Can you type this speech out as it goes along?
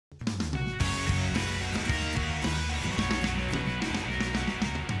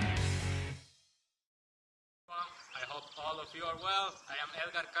hope all of you are well. I am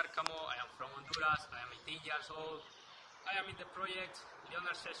Edgar Carcamo. I am from Honduras. I am 18 years old. I am in the project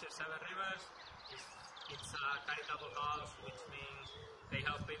Leonard Cheshire Seven Rivers. It's a charitable house, which means they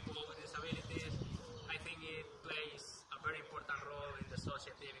help people with disabilities. I think it plays a very important role in the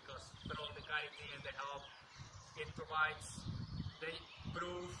society because through the charity and the help it provides, they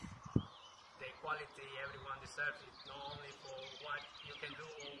prove the equality everyone deserves it, not only for what you can do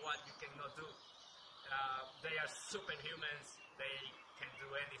or what you cannot do. They are superhumans, they can do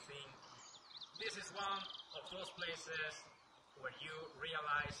anything. This is one of those places where you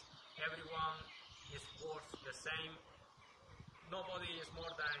realize everyone is worth the same. Nobody is more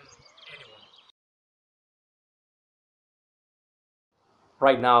than anyone.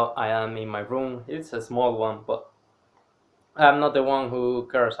 Right now I am in my room. It's a small one, but I'm not the one who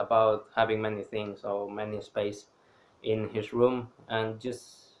cares about having many things or many space in his room, and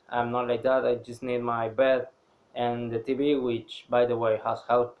I'm not like that. I just need my bed and the TV, which by the way has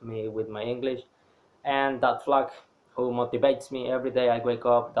helped me with my English, and that flag who motivates me every day I wake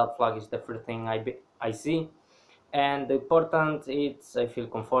up. That flag is the first thing I see, and the important is I feel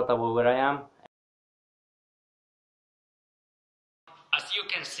comfortable where I am. As you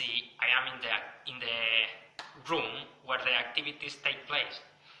can see, I am in the room where the activities take place,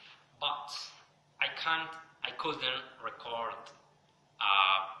 but I couldn't record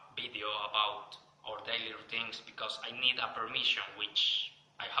a video about our daily routines because I need a permission which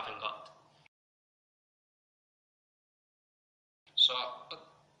I haven't got. So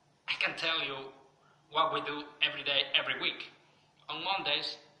I can tell you what we do every day, every week. On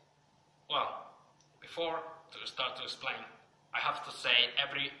Mondays, well, before to start to explain, I have to say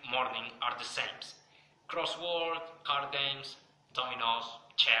every morning are the same. Crossword, card games, dominoes,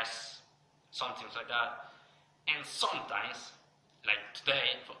 chess, something like that. And sometimes, like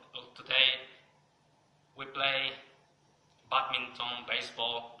today we play badminton,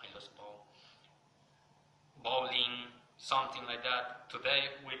 baseball, I love ball, bowling, something like that. Today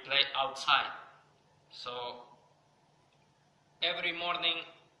we play outside. So every morning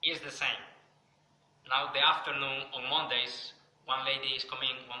is the same. Now the afternoon on Mondays, one lady is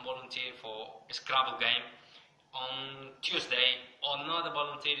coming, one volunteer for a Scrabble game. On Tuesday, another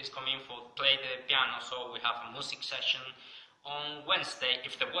volunteer is coming for play the piano, so we have a music session. On Wednesday,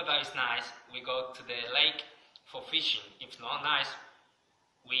 if the weather is nice, we go to the lake for fishing. If not nice,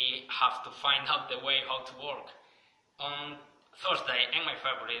 we have to find out the way how to work. On Thursday, and my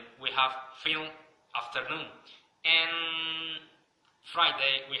favorite, we have film afternoon. And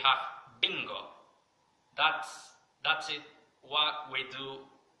Friday, we have bingo. That's it, what we do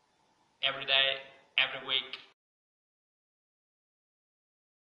every day, every week.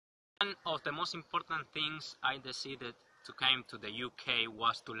 One of the most important things I decided to come to the UK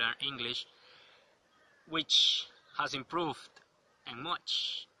was to learn English, which has improved and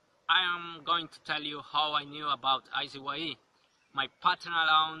much. I am going to tell you how I knew about ICYE. My paternal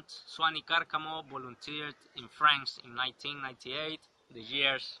aunt, Edgar Carcamo, volunteered in France in 1998,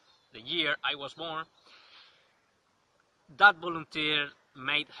 the year I was born. That volunteer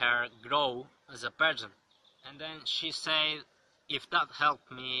made her grow as a person, and then she said, if that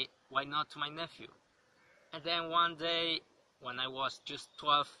helped me, why not to my nephew? And then one day, when I was just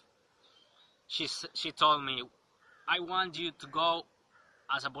 12, she told me, I want you to go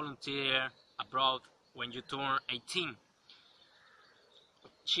as a volunteer abroad when you turn 18.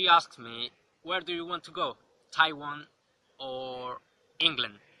 She asked me, where do you want to go? Taiwan or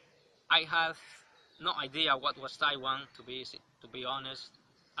England? I have no idea what was Taiwan, to be honest,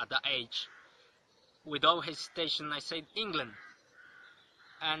 at that age. Without hesitation, I said England.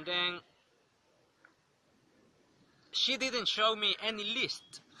 And then she didn't show me any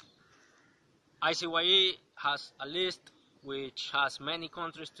list. ICYE has a list which has many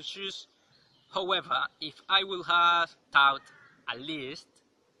countries to choose. However, if I will have thought a list,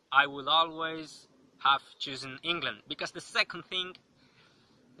 I will always have chosen England, because the second thing,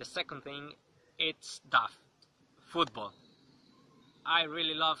 it's football. I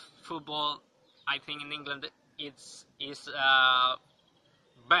really love football. I think in England it's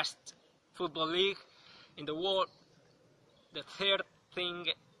best football league in the world. The third thing,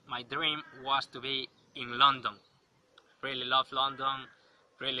 my dream was to be in London. Really love London.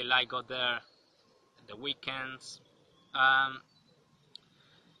 Really like go there the weekends.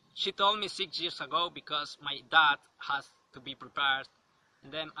 She told me 6 years ago because my dad has to be prepared.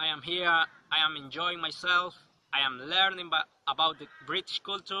 And then I am here, I am enjoying myself, I am learning about the British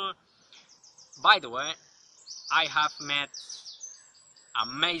culture. By the way, I have met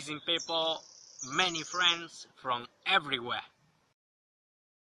amazing people, many friends from everywhere.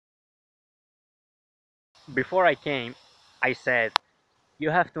 Before I came, I said, you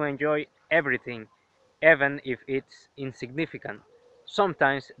have to enjoy everything, even if it's insignificant.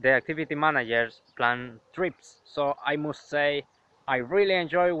 Sometimes the activity managers plan trips, so I must say I really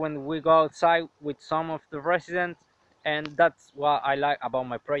enjoy when we go outside with some of the residents, and that's what I like about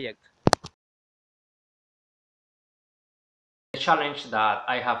my project. The challenge that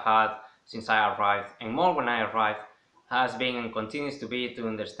I have had since I arrived, and more when I arrived, has been and continues to be to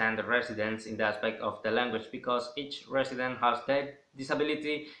understand the residents in the aspect of the language, because each resident has their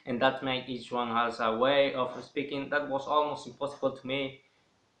disability and that makes each one has a way of speaking that was almost impossible to me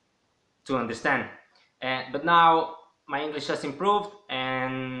to understand. But now my English has improved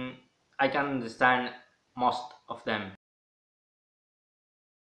and I can understand most of them.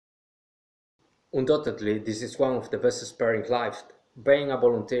 Undoubtedly, this is one of the best experiences in life. Being a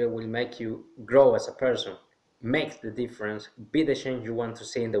volunteer will make you grow as a person, make the difference, be the change you want to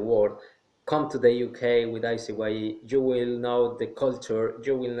see in the world. Come to the UK with ICYE, you will know the culture,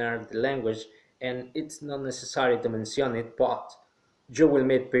 you will learn the language, and it's not necessary to mention it, but you will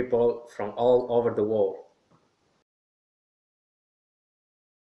meet people from all over the world.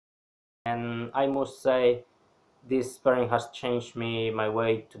 And I must say, this experience has changed me my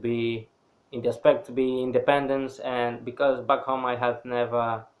way to be in the aspect to be independent, and because back home I have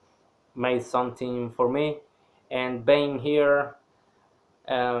never made something for me, and being here,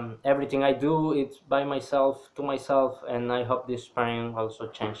 everything I do it's by myself to myself, and I hope this experience also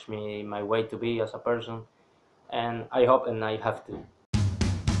changed me my way to be as a person, and I hope and I have to.